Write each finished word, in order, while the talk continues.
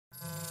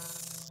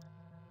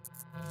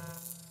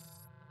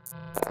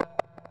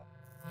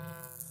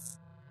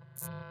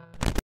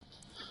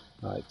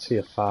Right,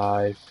 tier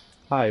 5.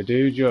 Hi,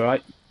 dude, you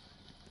alright?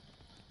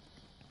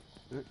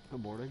 Good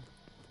morning.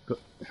 Good,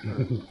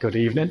 Or good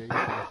evening. evening,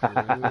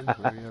 afternoon,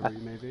 wherever you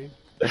may be.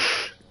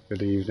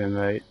 Good evening,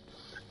 mate.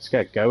 Let's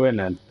get going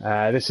then.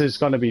 This is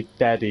going to be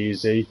dead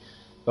easy.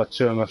 Got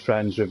two of my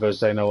friends with us,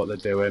 they know what they're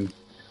doing.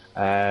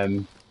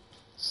 So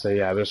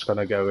yeah, we're just going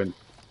to go and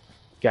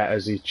get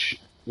us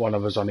one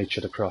of us on each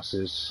of the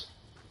crosses.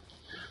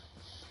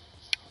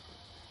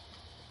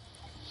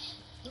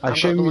 I I've got the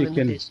assume one you in the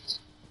can... disc.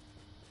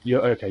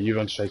 You're okay, you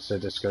run straight to the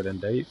disco then,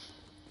 Dave.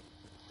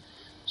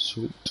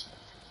 Sweet.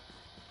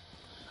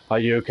 Are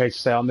you okay to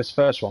stay on this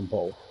first one,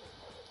 Paul?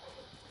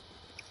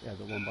 Yeah,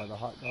 the one by the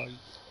hot dogs.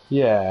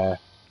 Yeah.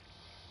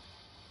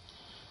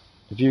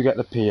 If you get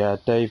the pier,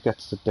 Dave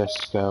gets the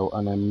disco,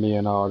 and then me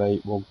and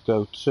R8 will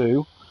go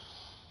to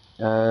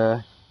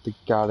the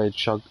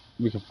garage.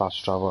 We can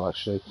fast travel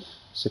actually.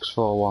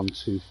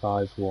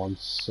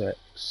 6412516.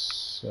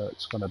 So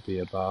it's gonna be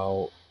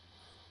about.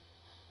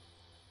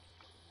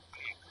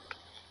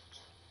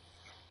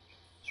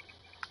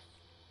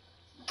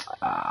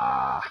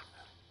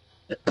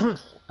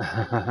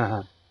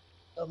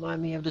 Don't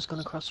mind me, I've just gone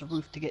across the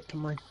roof to get to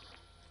mine.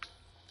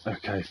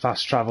 Okay,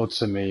 fast travel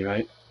to me,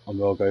 mate, and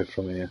we'll go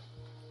from here.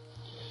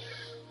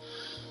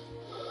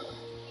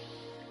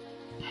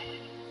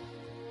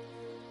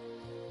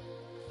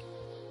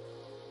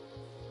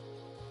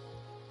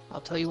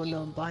 I'll tell you when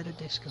I'm by the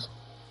disco.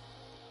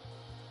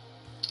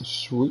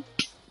 Sweet.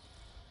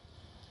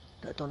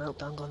 That don't help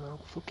that I'm gonna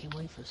fucking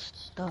wait for a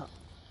start.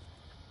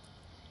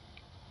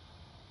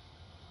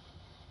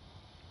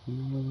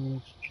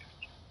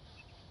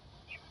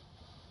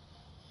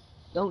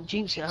 Don't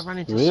jinx it, I ran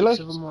into Really?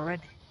 6 of them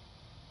already.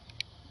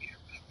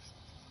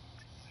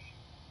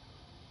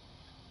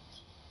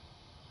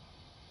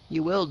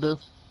 You will do.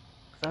 'Cause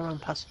I ran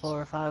past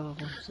 4 or 5 of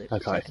them a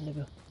second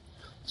ago.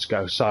 Let's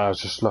go. Sorry, I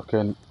was just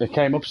looking. It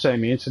came up saying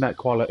the internet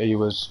quality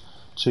was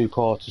too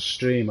poor to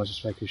stream. I was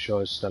just making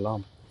sure it's still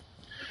on.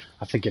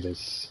 I think it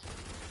is.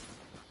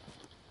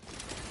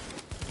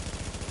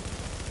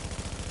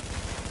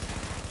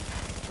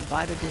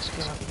 By the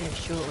disco, I'll be there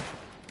shortly.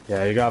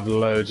 Yeah, you're gonna have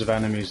loads of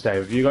enemies,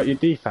 Dave. Have you got your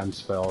defense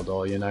filled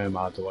or your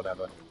nomad or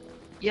whatever?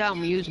 Yeah,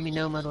 I'm using my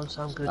nomad one,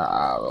 so I'm good.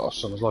 Ah,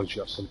 awesome. As long as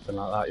you got something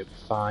like that, you'll be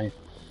fine.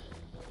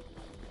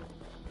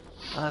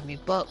 I have my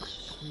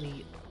box,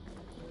 me.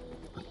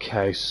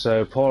 Okay,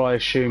 so Paul, I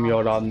assume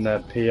you're on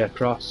the pier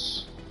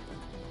cross.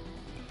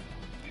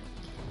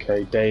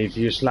 Okay, Dave,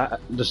 you just let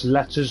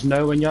us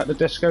know when you're at the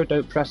disco.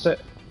 Don't press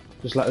it.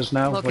 Just let us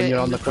know when you're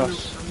on the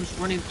cross. I'm just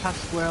running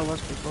past where I was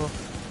before.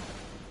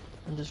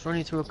 I'm just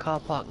running through a car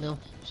park now,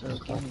 so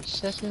give me a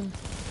second.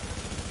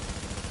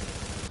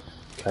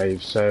 Okay,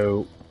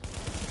 so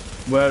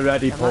we're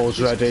ready,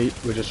 Paul's ready.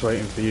 We're just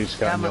waiting for you to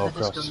get on your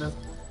cross.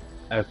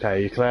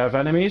 Okay, you clear of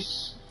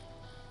enemies?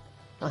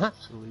 Uh-huh.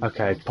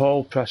 Okay,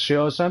 Paul, press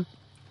yours then.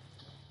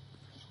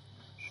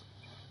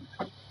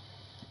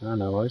 Oh,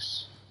 no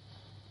worries.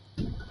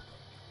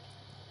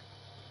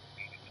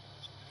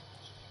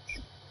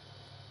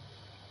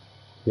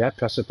 Yeah,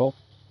 press it, Paul.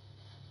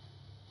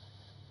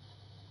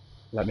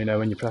 Let me know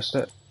when you pressed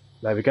it.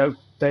 There we go.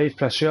 Dave,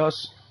 press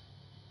yours.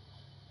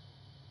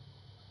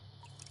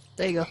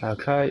 There you go.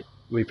 Okay,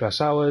 we press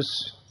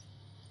ours.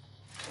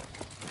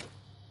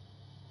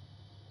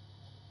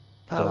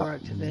 Power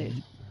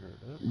activated.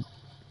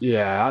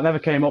 Yeah, that never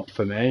came up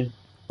for me,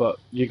 but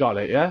you got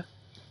it, yeah?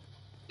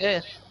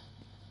 Yeah.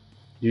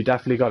 You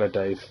definitely got it,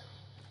 Dave.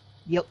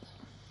 Yep.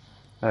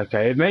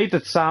 Okay, it made the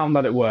sound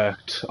that it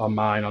worked on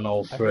mine on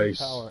all three. I heard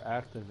power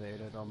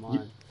activated on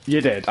mine. You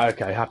did?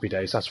 Okay, happy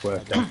days, that's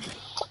working.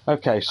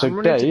 Okay, so I'm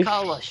running Dave... to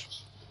car wash.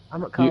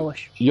 I'm at car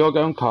wash. You're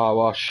going car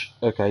wash.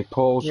 Okay,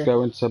 Paul's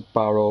going to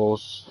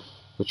barrels,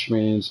 which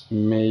means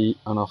me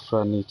and our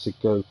friend need to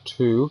go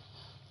to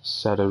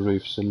set a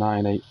roof, so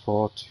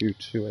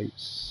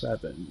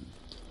 9842287.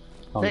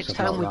 Next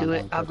time we do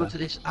it, I'll go to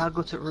this. I'll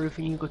go to the roof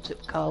and you go to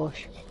car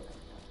wash.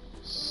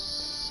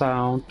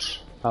 Sound.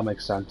 That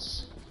makes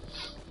sense.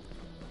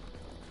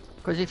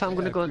 Because if I'm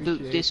going to go and do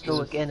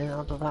disco again, and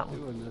I'll do that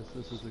one.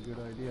 This is a good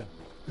idea.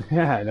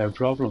 Yeah, no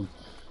problem.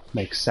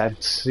 Makes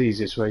sense. The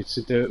easiest way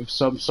to do it.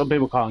 Some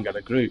people can't get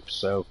a group,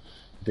 so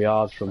it'd be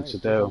hard for them to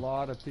do. There's a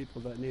lot of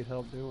people that need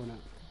help doing it.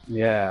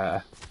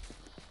 Yeah.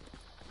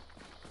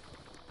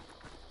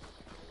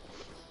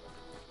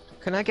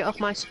 Can I get off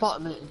my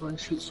spot, mate, and go and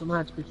shoot some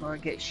ads before I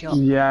get shot?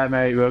 Yeah,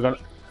 mate. We're gonna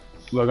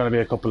be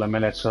a couple of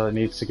minutes, so I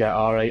need to get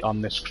R8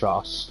 on this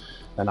cross,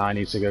 and I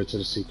need to go to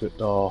the secret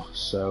door.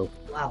 So.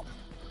 Wow.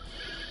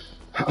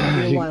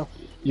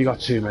 You got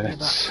 2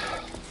 minutes.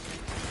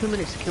 2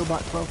 minutes to kill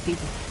about 12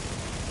 people.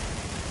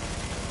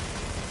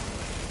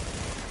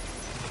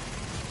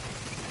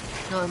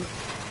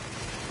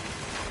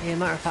 Yeah,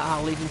 matter of fact,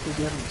 I'll leave them because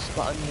they haven't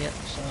spotted me yet,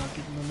 so I'll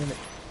give them a minute.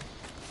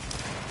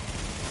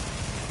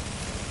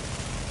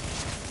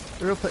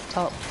 They're up at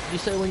top. You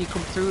say when you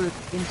come through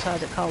inside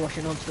the car wash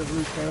and onto the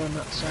roof there on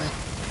that side.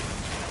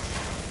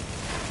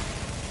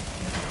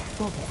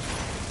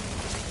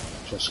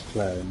 just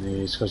clearing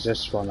these, because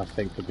this one I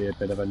think could be a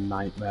bit of a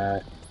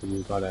nightmare if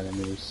you've got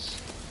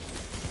enemies.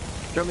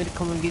 Do you want me to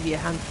come and give you a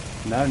hand?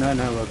 No, no,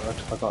 no, we're good.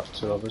 I got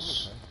two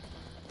others.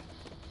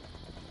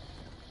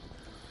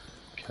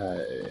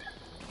 Okay.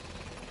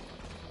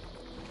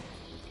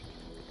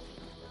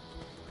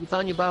 You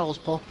found your barrels,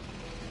 Paul?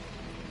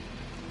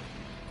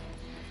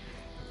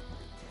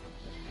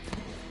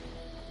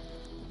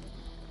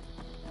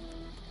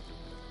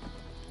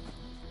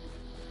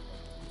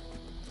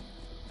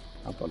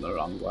 I've gone the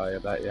wrong way, I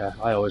bet, yeah.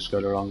 I always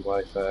go the wrong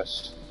way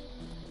first.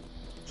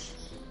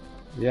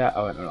 Yeah,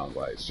 I went the wrong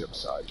way, it's the other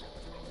side.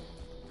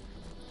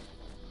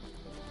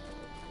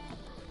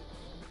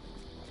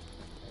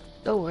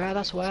 Don't worry,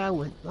 that's where I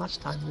went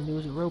last time when there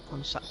was a rope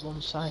on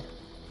one side.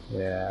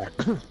 Yeah.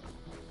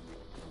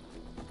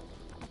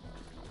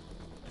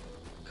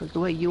 Because the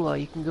way you are,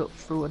 you can go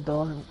through a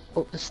door and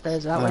up the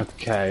stairs that way.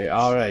 Okay,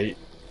 alright.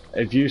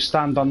 If you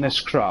stand on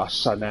this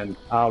cross, and then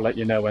I'll let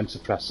you know when to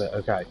press it,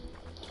 okay?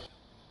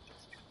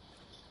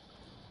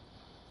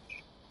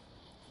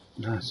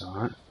 That's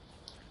alright.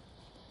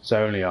 It's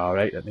only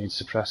R8 that needs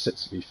to press it,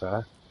 to be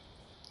fair.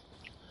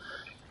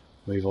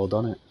 We've all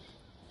done it.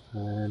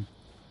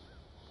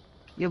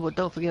 Yeah, but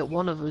don't forget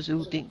one of us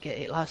who didn't get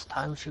it last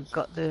time, she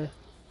got the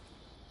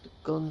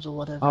guns or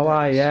whatever.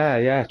 Oh, yeah,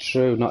 yeah,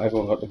 true. Not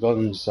everyone got the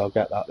guns. I'll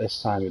get that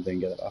this time. We didn't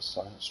get it last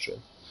time. That's true.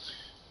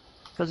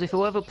 Because if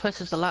whoever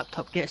presses the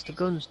laptop gets the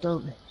guns,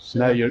 don't they? So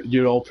no,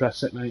 you all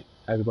press it, mate.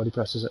 Everybody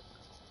presses it.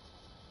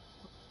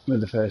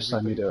 With the first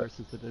time you do it.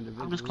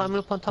 I'm just climbing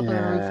up on top of the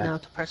roof now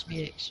to press my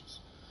X.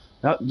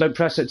 No, don't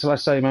press it till I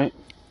say, mate.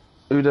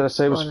 Who did I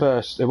say was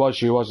first? It was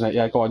you, wasn't it?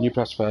 Yeah, go on. You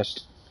press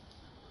first.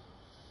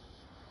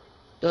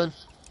 Done.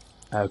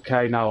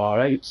 Okay, now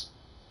R8.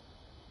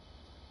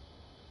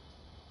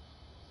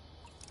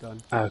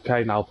 Done.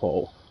 Okay, now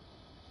Paul.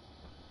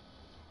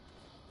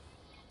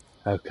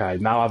 Okay,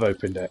 now I've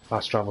opened it.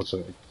 Fast travel to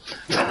me.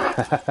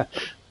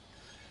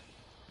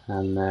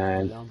 And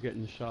then... Now I'm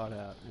getting shot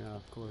at, yeah,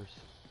 of course.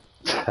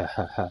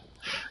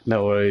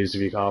 No worries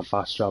if you can't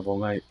fast travel,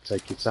 mate.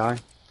 Take your time.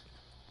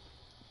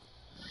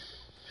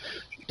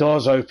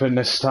 Door's open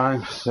this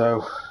time,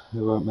 so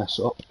we won't mess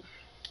up.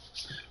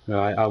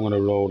 Right, I'm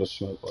gonna roll the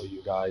smoke while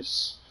you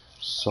guys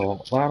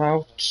sort that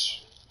out.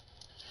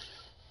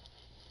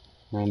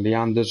 And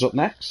Leander's up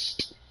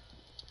next.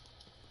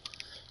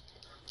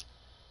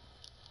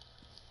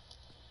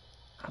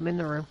 I'm in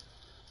the room.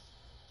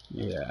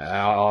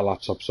 Yeah, our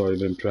laptop's already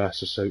been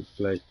pressed, so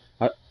hopefully.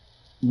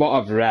 What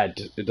I've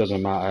read, it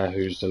doesn't matter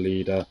who's the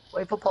leader.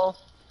 Wait for Paul.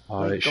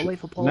 Wait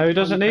for Paul. No, he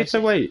doesn't need to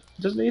wait.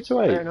 He doesn't need to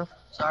wait. Fair enough.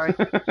 Sorry.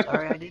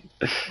 Sorry, I didn't.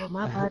 Oh,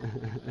 my bad.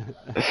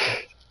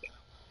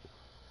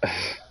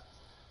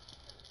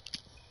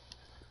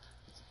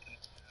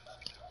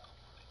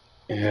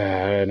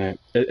 Yeah,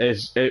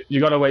 innit?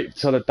 You gotta wait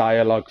till the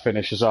dialogue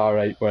finishes,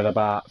 alright, but in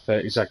about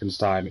 30 seconds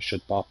time it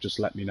should pop. Just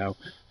let me know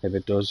if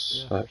it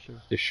does. Yeah, for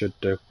sure. It should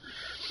do.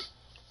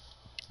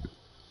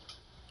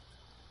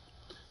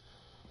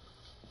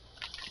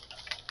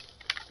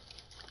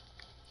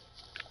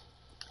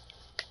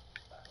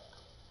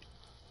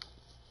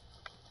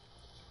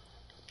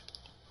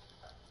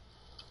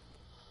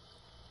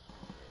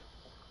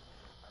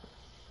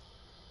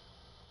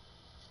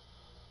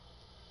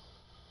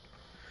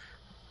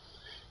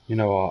 You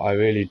know what, I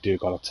really do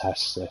gotta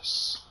test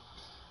this.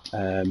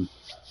 That's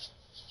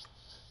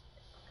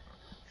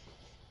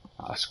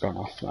gone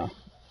off now.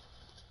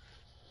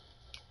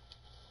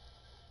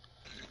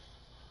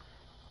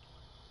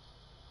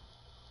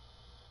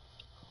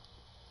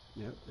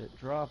 Yep, it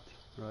dropped.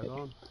 Right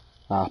on.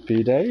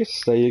 Happy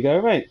days. There you go,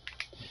 mate.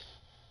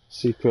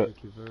 Secret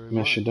Thank you very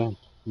mission much. done.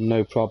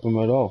 No problem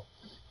at all.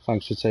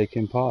 Thanks for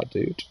taking part,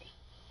 dude.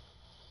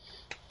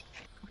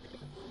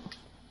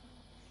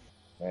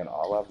 Man,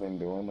 all I've been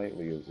doing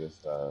lately is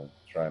just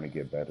trying to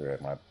get better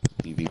at my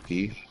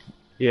PvP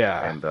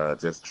Yeah. and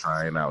just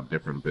trying out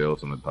different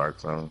builds in the Dark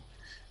Zone.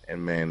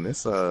 And man,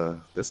 this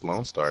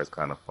Lone Star is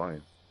kind of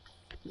fun.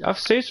 I've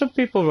seen some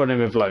people running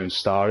with Lone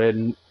Star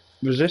in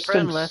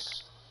Resistance.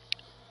 left.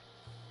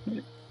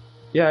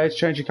 Yeah, it's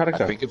changing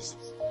character. I think it's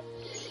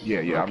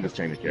yeah. I'm just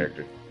changing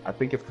character. I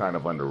think it's kind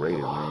of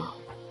underrated, man.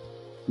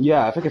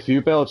 Yeah, I think a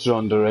few builds are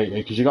underrated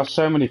because you got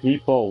so many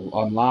people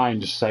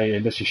online just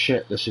saying this is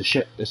shit, this is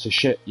shit, this is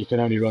shit. You can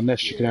only run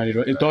this, you can only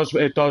run. It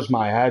does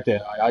my head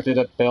in. I did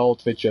a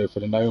build video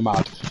for the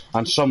Nomad,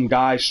 and some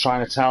guy's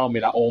trying to tell me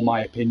that all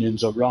my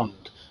opinions are wrong.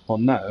 Well,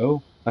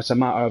 no, that's a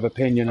matter of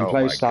opinion and Oh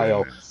my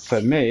playstyle. goodness. For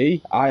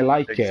me, I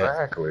like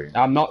Exactly. it.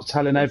 I'm not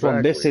telling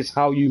everyone this Exactly. is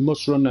how you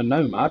must run the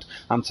Nomad.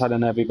 I'm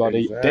telling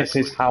everybody this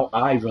is Exactly. how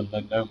I run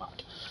the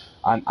Nomad,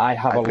 and I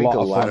have I a think lot a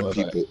of lot fun of with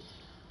people. it.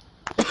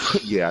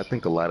 Yeah, I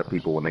think a lot of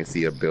people when they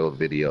see a build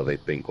video, they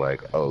think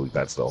like, "Oh,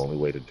 that's the only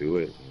way to do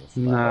it." And it's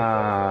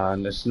not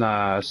like that.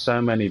 Nah, so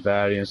many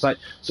variants. Like,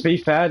 to be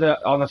fair,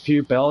 that on a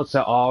few builds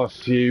there are a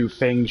few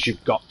things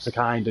you've got to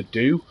kind of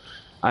do,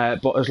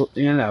 but as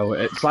you know,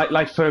 it's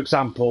like for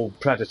example,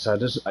 Predator.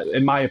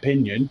 In my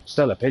opinion,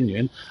 still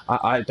opinion,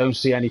 I don't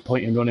see any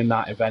point in running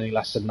that with any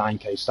less than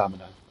 9k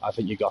stamina. I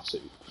think you got to.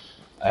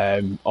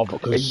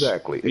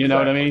 Exactly. You know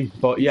what I mean?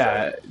 But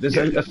yeah, Exactly. there's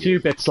Yeah, a few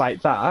bits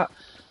like that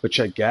which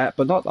I get,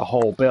 but not the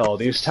whole build.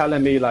 He was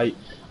telling me like,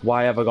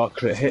 why have I got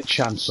crit hit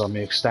chance on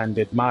the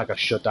extended mag? I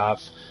should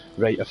have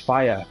rate of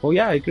fire. Well,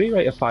 yeah, I agree.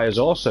 Rate of fire is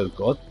also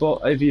good, but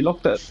if you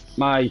looked at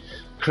my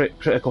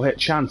critical hit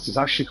chance, it's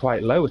actually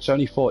quite low. It's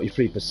only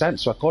 43%,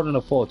 so I couldn't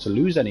afford to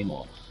lose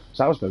anymore.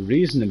 So that was my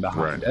reasoning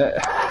behind Right.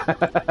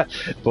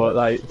 it. But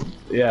Right. like,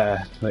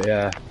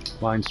 yeah,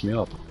 winds me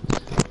up.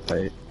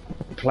 Like,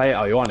 play it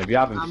how you want. If you're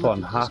having I'm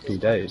fun, looking for happy skill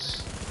point.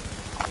 days.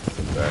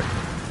 Exactly.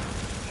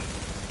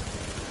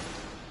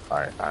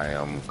 Alright, I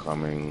am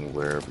coming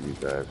wherever you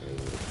guys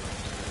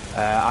need.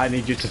 I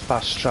need you to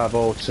fast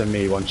travel to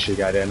me once you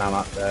get in. I'm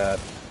at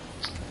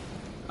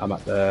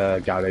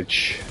the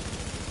garage.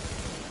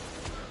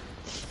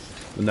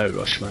 No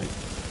rush, mate.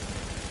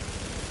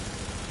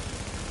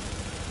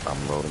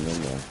 I'm loading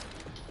in there.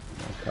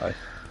 Okay.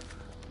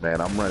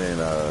 Man, I'm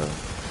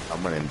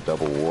running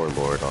double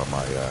warlord on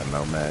my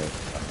nomad.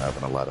 I'm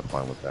having a lot of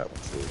fun with that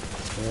one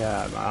too.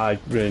 Yeah, I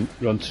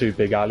run two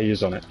big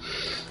alleys on it.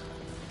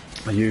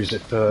 I use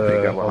it for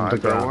Big Alejandro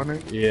underground. on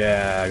it?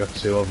 Yeah, I got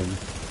two of them.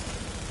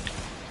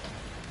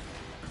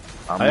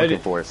 I'm looking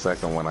for a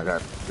second one. I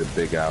got the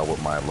big owl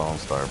with my Lone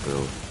Star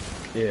build.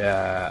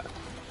 Yeah.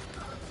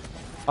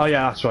 Oh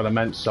yeah, that's what I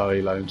meant.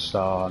 Sorry, Lone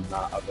Star and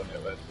that I've done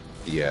it with.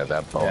 Yeah,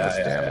 that bonus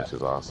damage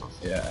is awesome.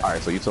 Yeah.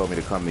 Alright, so you told me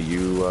to come to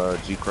you,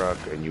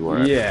 GCROCK, and you are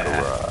at the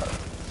garage.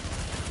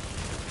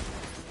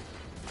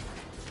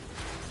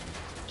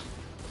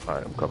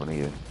 Alright, I'm coming to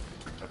you.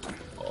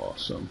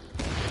 Awesome.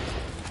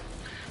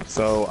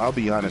 So, I'll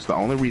be honest, the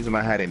only reason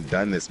I hadn't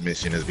done this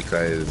mission is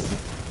because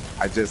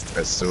I just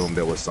assumed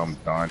there was some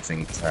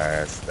daunting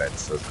task that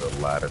took a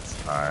lot of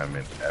time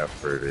and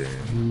effort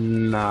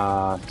and...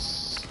 Nah,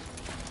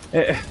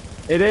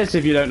 it is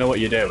if you don't know what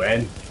you're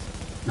doing.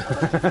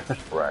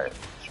 Right.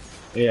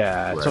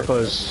 Yeah, it took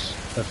us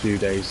a few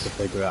days to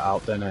figure it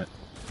out, didn't it?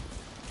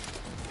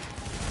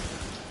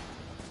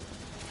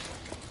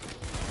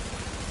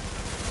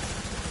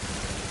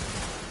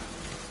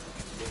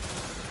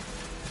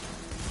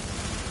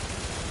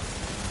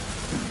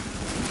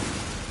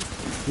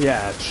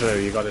 Yeah, true,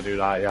 you gotta do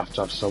that, you have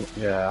to have some...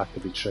 Yeah, that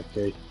could be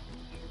tricky.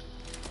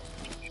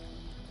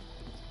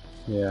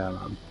 Yeah,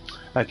 man.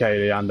 Okay,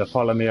 Leander,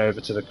 follow me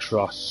over to the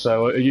cross.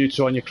 So, are you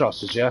two on your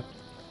crosses, yeah?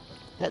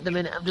 At the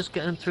minute, I'm just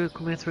coming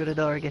through the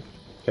door again.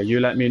 Okay,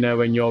 you let me know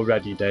when you're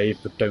ready, Dave,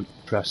 but don't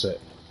press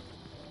it.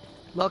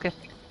 Okay.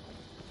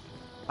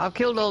 I've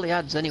killed all the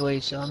ads anyway,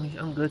 so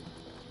I'm good.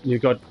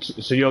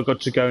 So you're good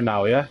to go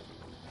now, yeah?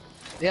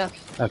 Yeah.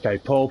 Okay,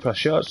 Paul,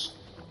 press yours.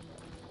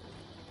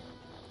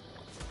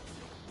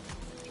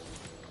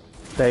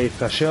 Dave,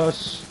 press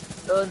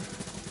yours. Done.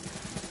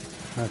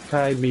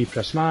 Okay, me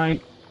press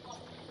mine.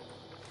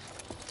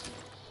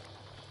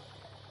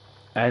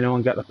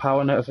 Anyone get the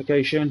power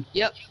notification?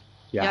 Yep.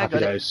 Yeah, I happy got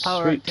days. it.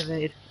 Power Sweet.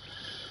 activated.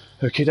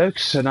 Okie dokes,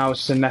 so now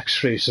it's the next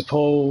three. So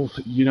Paul,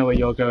 you know where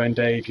you're going,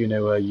 Dave, you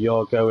know where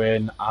you're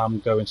going. I'm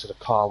going to the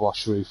car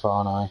wash roof,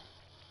 aren't I?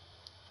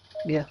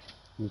 Yeah.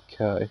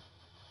 Okay.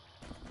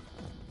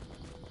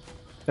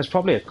 There's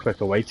probably a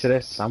quicker way to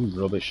this. I'm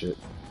rubbish at...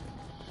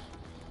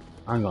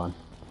 Hang on.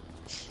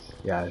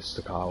 Yeah, it's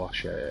the car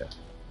wash, yeah.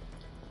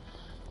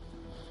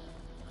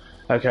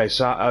 Okay,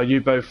 so are you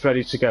both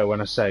ready to go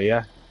when I say,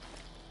 yeah?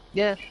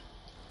 Yeah.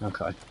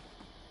 Okay.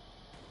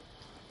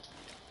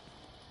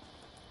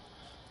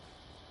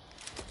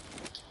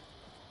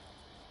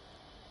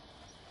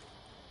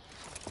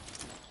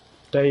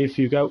 Dave,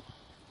 you go.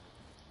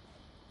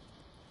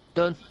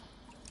 Done.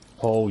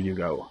 Paul, you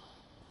go.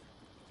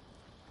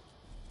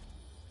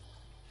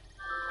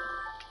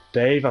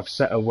 Dave, I've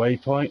set a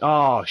waypoint.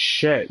 Oh,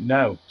 shit,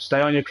 no.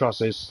 Stay on your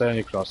crosses, stay on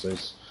your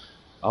crosses.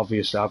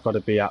 Obviously, I've got to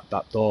be at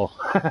that door.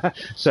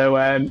 So,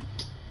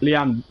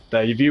 Leander,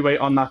 if you wait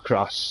on that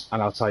cross,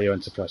 and I'll tell you when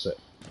to press it.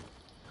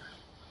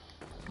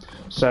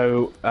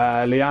 So,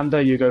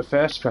 Leander, you go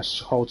first. Press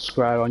hold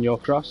square on your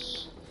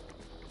cross.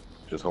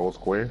 Just hold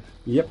square?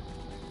 Yep.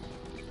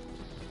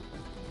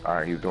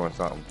 Alright, he's doing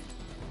something.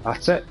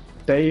 That's it.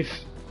 Dave.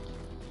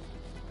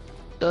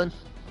 Done.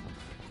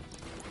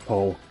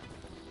 Paul.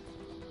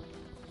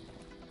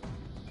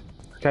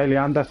 Okay,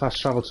 Leander, fast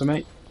travel to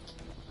me.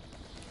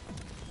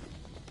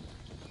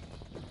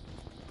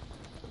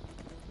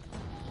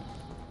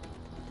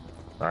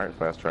 Alright,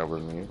 fast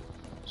traveling to you.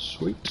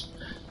 Sweet.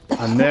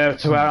 And there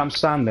to where I'm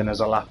standing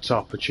is a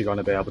laptop which you're going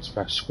to be able to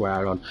press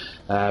square on.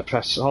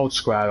 Press hold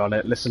square on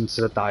it, listen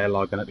to the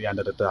dialogue, and at the end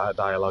of the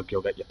dialogue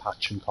you'll get your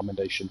patch and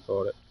commendation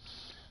for it.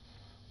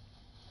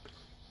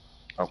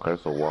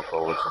 Okay, so walk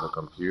over to the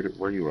computer.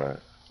 Where you at?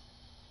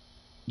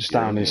 Just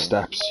down these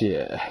steps,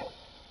 yeah.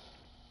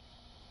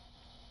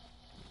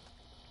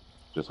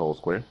 Just hold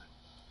square?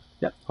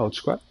 Yep, hold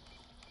square.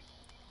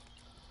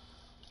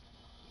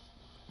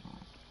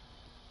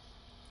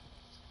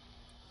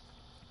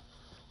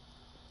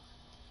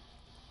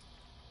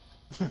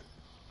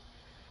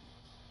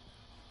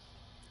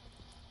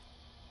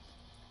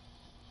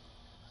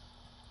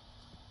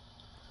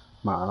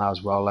 Man, that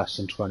was well less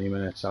than 20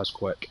 minutes, that was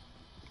quick.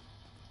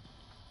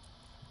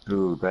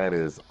 Dude, that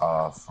is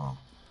awesome.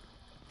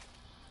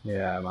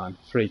 Yeah, man.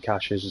 Free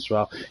caches as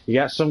well. You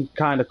get some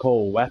kind of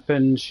cool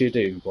weapons, you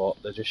do,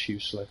 but they're just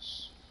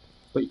useless.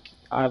 But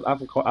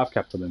I've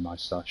kept them in my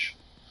stash.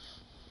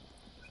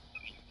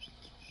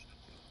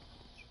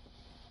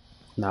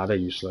 Nah, they're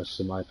useless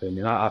in my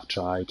opinion. I've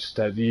tried.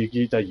 They're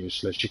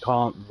useless. You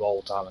can't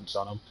roll talents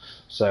on them.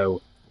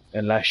 So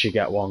unless you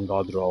get one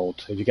god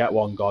rolled, if you get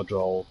one god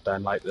roll,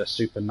 then like the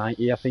Super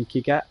 90, I think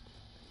you get.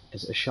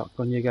 Is it a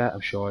shotgun you get?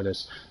 I'm sure it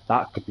is.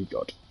 That could be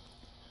good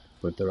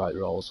with the right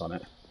rolls on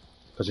it,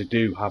 because they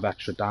do have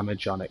extra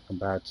damage on it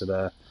compared to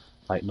the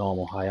like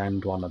normal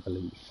high-end one, I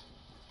believe.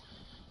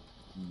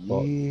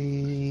 But,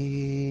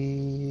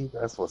 Yeah,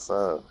 that's what's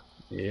up.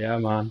 yeah,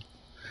 man,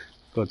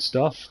 good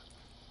stuff.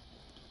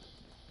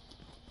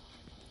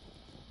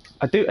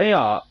 I do.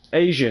 AR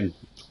Asian.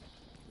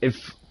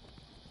 If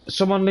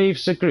someone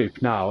leaves the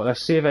group now,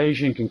 let's see if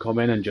Asian can come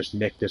in and just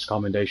nick this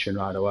commendation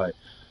right away.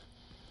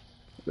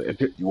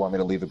 You want me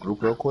to leave the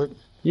group real quick?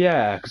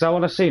 Yeah, because I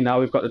want to see now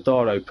we've got the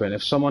door open.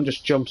 If someone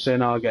just jumps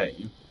in our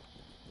game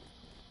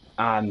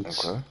and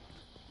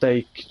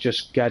they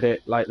just get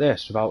it like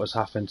this without us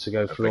having to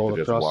go through all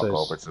the crosses.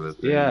 Walk over to the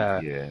thing. Yeah,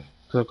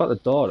 because I've got the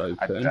door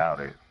open. I doubt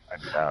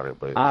it,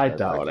 but I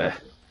doubt it.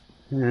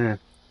 Yeah.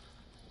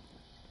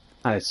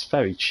 And it's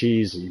very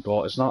cheesy,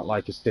 but it's not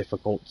like it's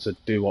difficult to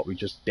do what we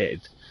just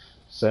did.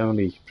 It's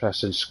only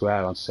pressing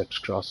square on 6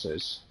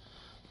 crosses.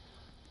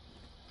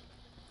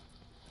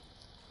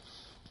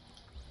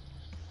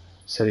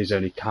 Said he's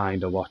only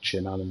kinda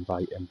watching, I'll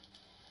invite him.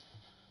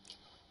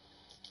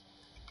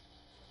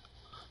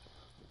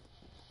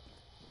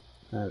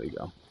 There we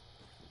go.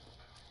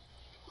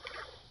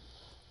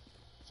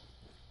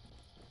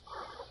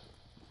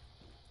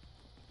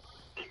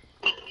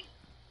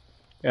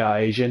 Yeah,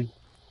 Asian.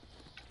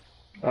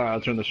 Alright,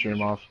 I'll turn the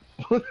stream off.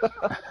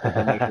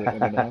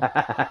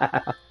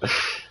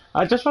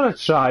 I just want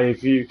to try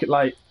if you could,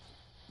 like,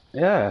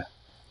 yeah.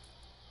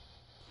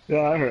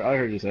 Yeah, I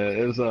heard you say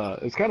it.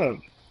 It's kind of.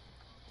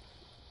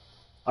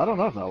 I don't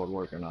know if that would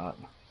work or not.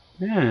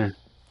 Yeah.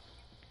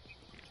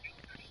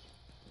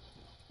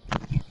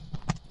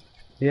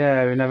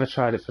 Yeah, we never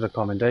tried it for the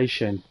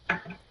commendation.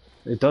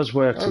 It does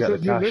work to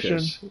get the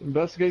caches.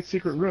 Investigate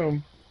secret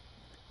room.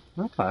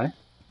 Okay.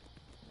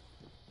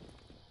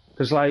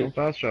 Because, like, I'm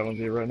fast traveling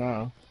to you right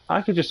now.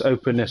 I could just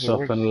open this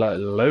up and let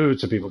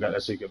loads of people get their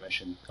secret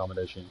mission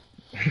commendation.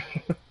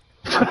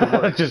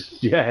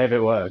 Just, yeah, if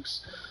it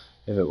works.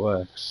 If it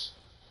works.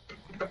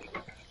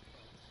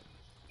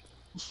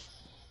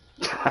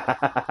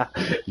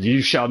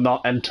 You shall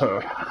not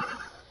enter.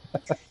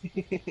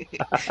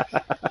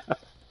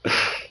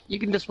 You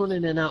can just run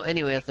in and out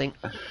anyway, I think.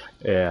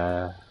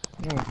 Yeah.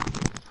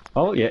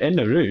 Oh, you're in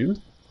the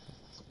room.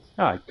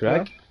 Hi,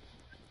 Greg. Yeah.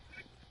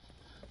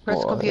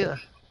 Press computer.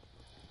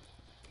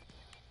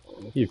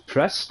 You've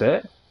pressed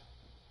it.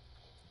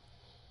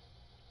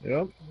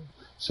 Yep.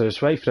 So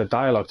just wait for the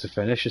dialogue to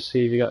finish and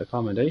see if you get a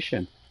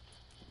commendation.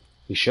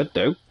 You should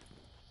do.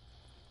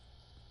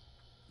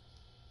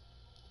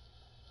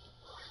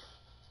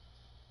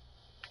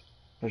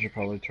 I should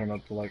probably turn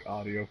up the like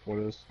audio for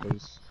this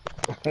because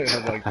I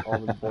have like all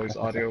the voice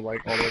audio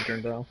like all the way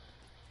turned down.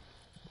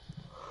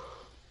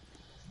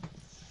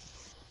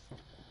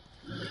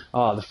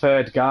 Oh, the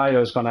third guy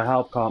who's going to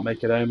help can't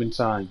make it home in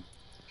time.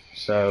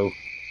 So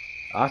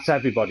that's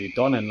everybody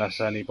done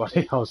unless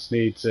anybody else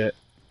needs it.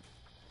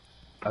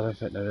 I don't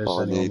think there is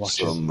anyone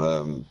watching. I need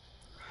some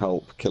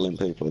help killing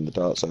people in the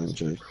dark zone,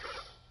 G.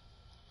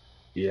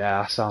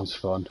 Yeah, that sounds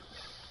fun.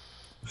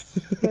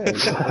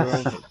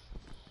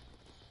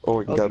 Or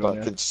we can go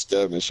back into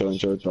skirmish. I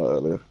enjoyed that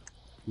earlier.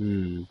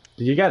 Did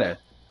you get it?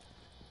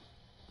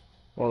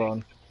 Hold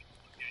on.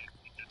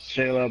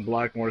 Shayla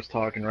Blackmore's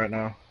talking right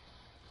now.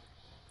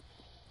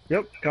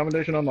 Yep,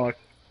 commendation unlocked.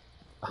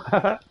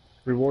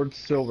 Reward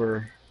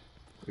silver.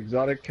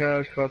 Exotic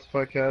cash,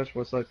 classified cash,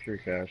 Westside pure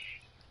cash.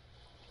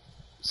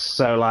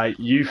 So, like,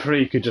 you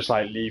three could just,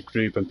 like, leave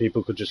group and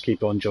people could just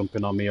keep on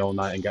jumping on me all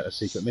night and get a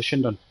secret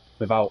mission done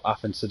without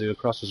having to do a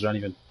crosses or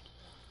anything.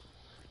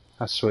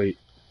 That's sweet.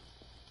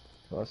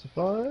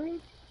 Classified?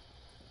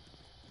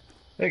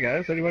 Hey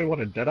guys, anybody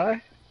want a Deadeye?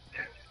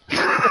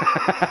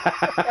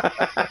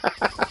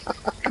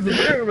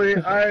 Apparently,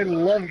 I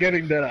love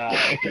getting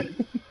Deadeye.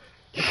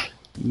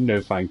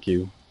 No, thank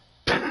you.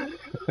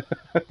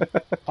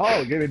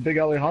 Oh, gave me Big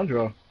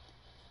Alejandro.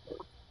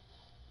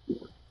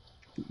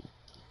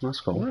 That's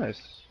cool.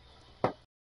 Nice.